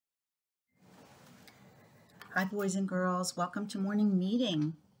Hi, boys and girls. Welcome to morning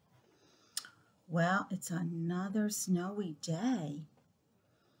meeting. Well, it's another snowy day,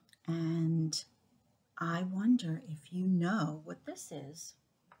 and I wonder if you know what this is.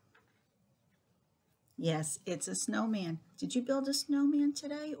 Yes, it's a snowman. Did you build a snowman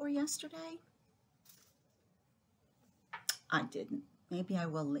today or yesterday? I didn't. Maybe I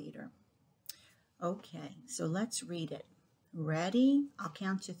will later. Okay, so let's read it. Ready? I'll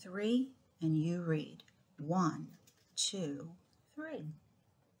count to 3, and you read. 1, 2, 3.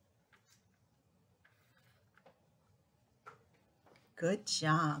 Good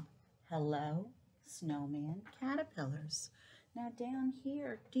job. Hello, snowman caterpillars. Now down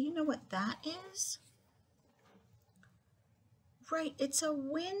here, do you know what that is? Right, it's a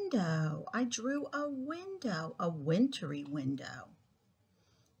window. I drew a window, a wintry window.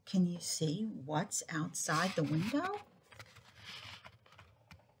 Can you see what's outside the window?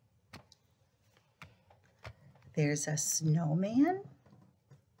 There's a snowman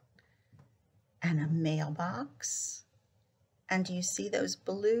and a mailbox. And do you see those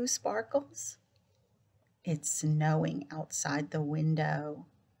blue sparkles? It's snowing outside the window.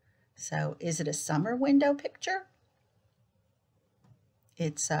 So is it a summer window picture?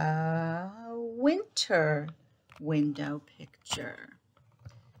 It's a winter window picture.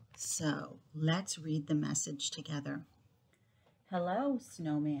 So let's read the message together. Hello,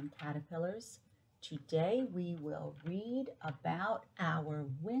 snowman caterpillars. Today we will read about our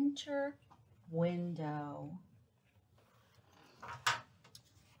winter window.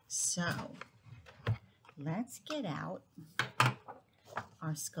 So let's get out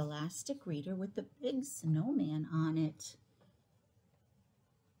our Scholastic Reader with the big snowman on it.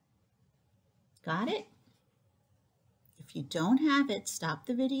 Got it? If you don't have it, stop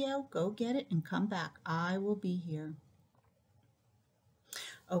the video, go get it, and come back. I will be here.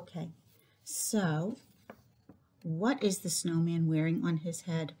 Okay, so what is the snowman wearing on his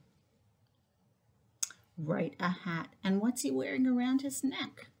head? Right, a hat. And what's he wearing around his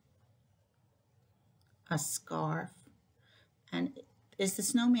neck? A scarf. And is the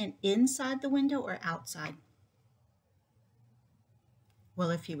snowman inside the window or outside? Well,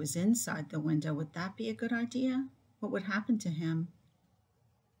 if he was inside the window, would that be a good idea? What would happen to him?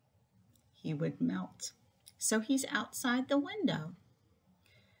 He would melt. So he's outside the window.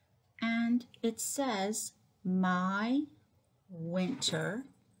 And it says, my winter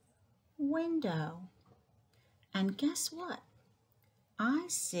window. And guess what? I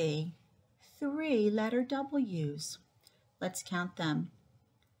see 3 letter W's. Let's count them.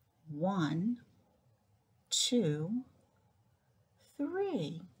 1, 2,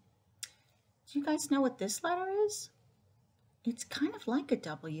 3. Do you guys know what this letter is? It's kind of like a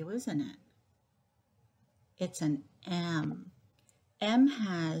W, isn't it? It's an M. M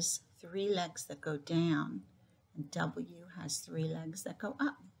has 3 legs that go down, and W has 3 legs that go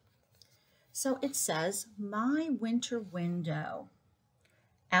up. So it says, my winter window.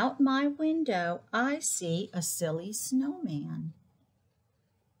 Out my window, I see a silly snowman.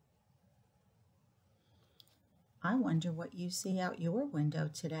 I wonder what you see out your window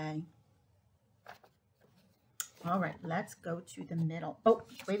today. All right, let's go to the middle. Oh,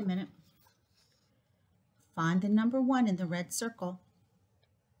 wait a minute. Find the number 1 in the red circle.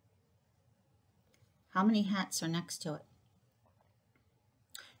 How many hats are next to it?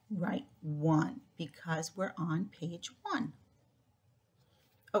 Right, 1, because we're on page 1.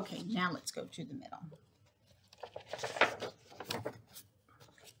 Okay, now let's go to the middle.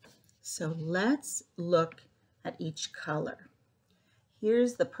 So let's look at each color.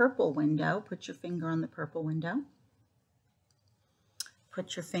 Here's the purple window. Put your finger on the purple window.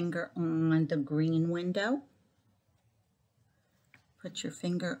 Put your finger on the green window. Put your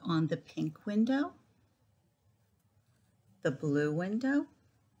finger on the pink window, the blue window,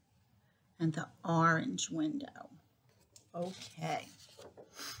 and the orange window. Okay.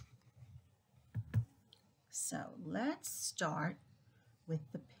 So let's start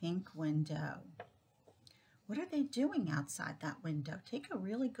with the pink window. What are they doing outside that window? Take a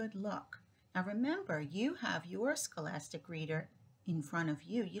really good look. Now remember, you have your Scholastic Reader in front of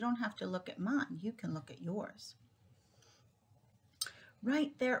you. You don't have to look at mine. You can look at yours.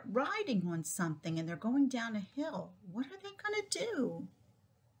 Right, they're riding on something and they're going down a hill. What are they going to do?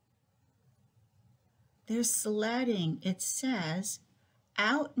 They're sledding. It says,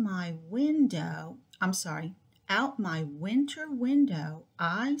 out my window, out my winter window,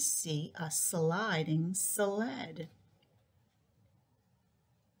 I see a sliding sled.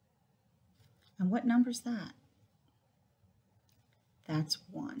 And what number's that? That's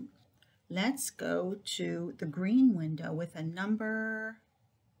 1. Let's go to the green window with a number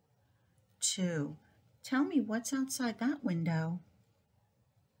 2. Tell me what's outside that window.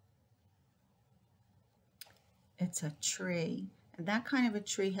 It's a tree. And that kind of a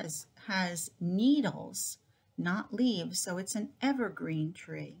tree has needles, not leaves, so it's an evergreen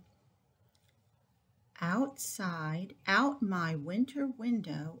tree. Outside, out my winter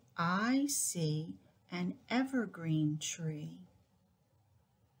window, I see an evergreen tree.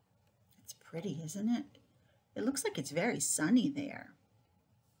 It's pretty, isn't it? It looks like it's very sunny there.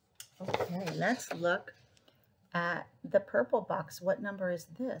 Okay, let's look at the purple box. What number is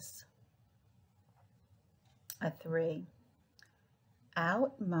this? A 3.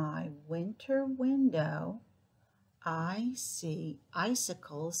 Out my winter window, I see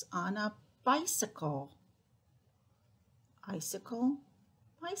icicles on a bicycle. Icicle,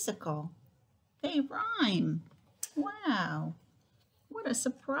 bicycle. They rhyme. Wow, what a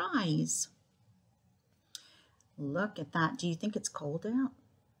surprise. Look at that. Do you think it's cold out?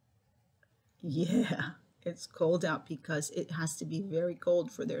 Yeah, it's cold out because it has to be very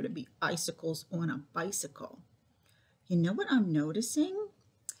cold for there to be icicles on a bicycle. You know what I'm noticing?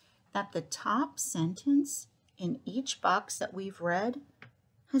 That the top sentence in each box that we've read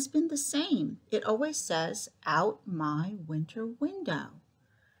has been the same. It always says, out my winter window.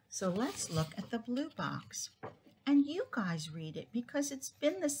 So let's look at the blue box. And you guys read it because it's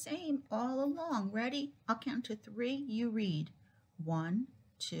been the same all along. Ready? I'll count to 3. You read. 1,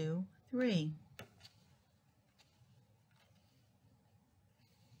 2, 3.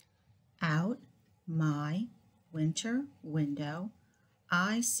 Out my winter window,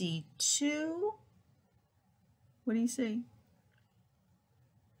 I see 2, what do you see?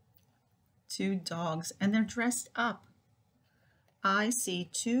 2 dogs, and they're dressed up. I see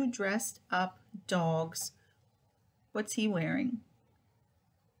 2 dressed up dogs. What's he wearing?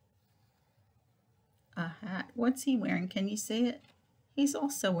 A hat. What's he wearing? Can you see it? He's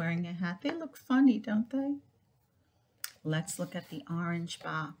also wearing a hat. They look funny, don't they? Let's look at the orange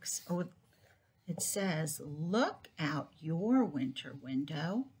box. Oh, it says, look out your winter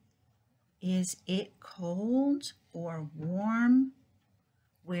window. Is it cold or warm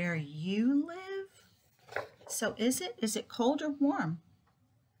where you live? So is it cold or warm?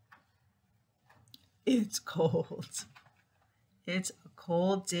 It's cold. It's a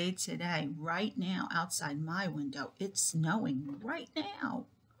cold day today. Right now, outside my window, it's snowing right now.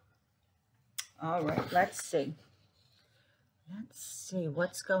 All right, let's see. Let's see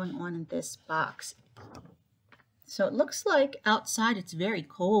what's going on in this box. So it looks like outside it's very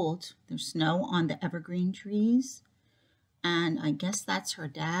cold. There's snow on the evergreen trees. And I guess that's her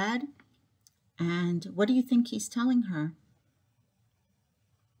dad. And what do you think he's telling her?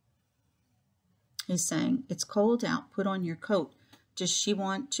 He's saying, it's cold out, put on your coat. Does she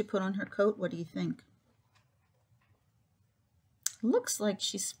want to put on her coat? What do you think? Looks like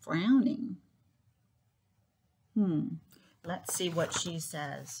she's frowning. Let's see what she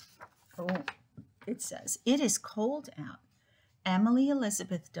says. Oh, it says, it is cold out. Emily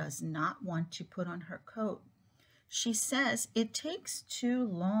Elizabeth does not want to put on her coat. She says it takes too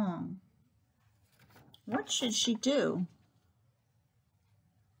long. What should she do?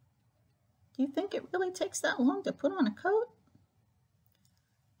 Do you think it really takes that long to put on a coat?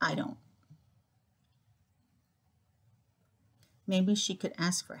 I don't. Maybe she could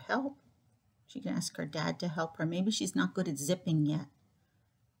ask for help. She could ask her dad to help her. Maybe she's not good at zipping yet.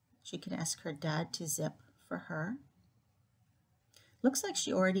 She could ask her dad to zip for her. Looks like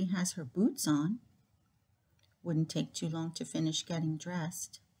she already has her boots on. Wouldn't take too long to finish getting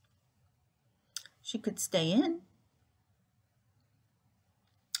dressed. She could stay in.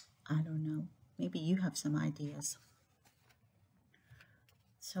 I don't know. Maybe you have some ideas.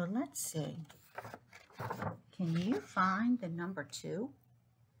 So let's see. Can you find the number 2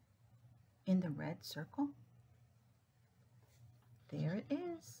 in the red circle? There it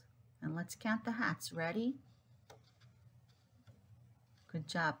is. And let's count the hats. Ready? Good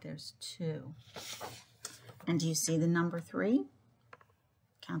job. There's 2. And do you see the number 3?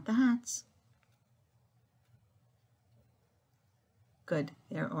 Count the hats. Good.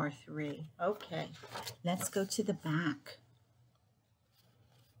 There are 3. Okay. Let's go to the back.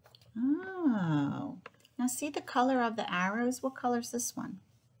 Oh. Now see the color of the arrows? What color is this one?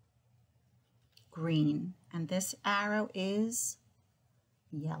 Green. And this arrow is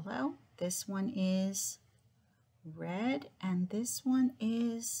yellow. This one is red. And this one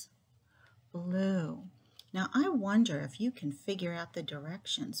is blue. Now I wonder if you can figure out the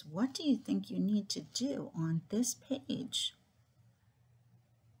directions. What do you think you need to do on this page?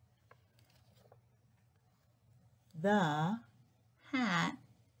 The hat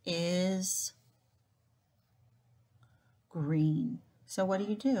is green. So what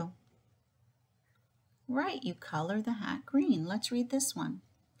do? Right, you color the hat green. Let's read this one.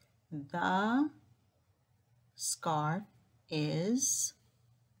 The scarf is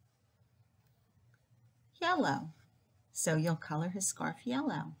yellow. So you'll color his scarf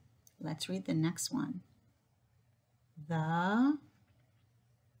yellow. Let's read the next one. The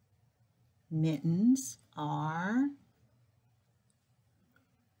mittens are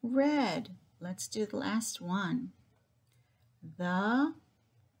red. Let's do the last one. The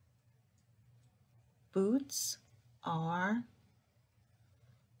boots are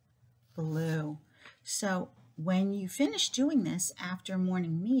blue. So when you finish doing this after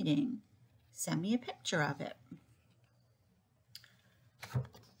morning meeting, send me a picture of it.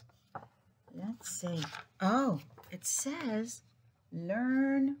 Let's see. Oh, it says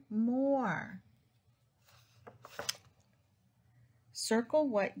learn more. Circle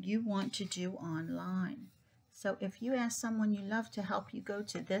what you want to do online. So if you ask someone you love to help you go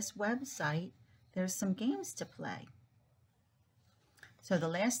to this website, there's some games to play. So the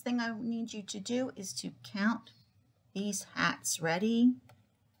last thing I need you to do is to count these hats. Ready?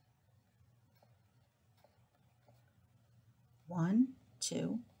 1,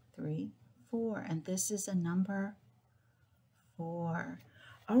 2, 3, 4. And this is a number 4.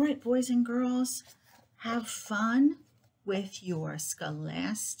 All right, boys and girls, have fun with your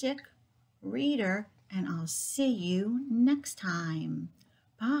Scholastic Reader, and I'll see you next time.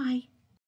 Bye.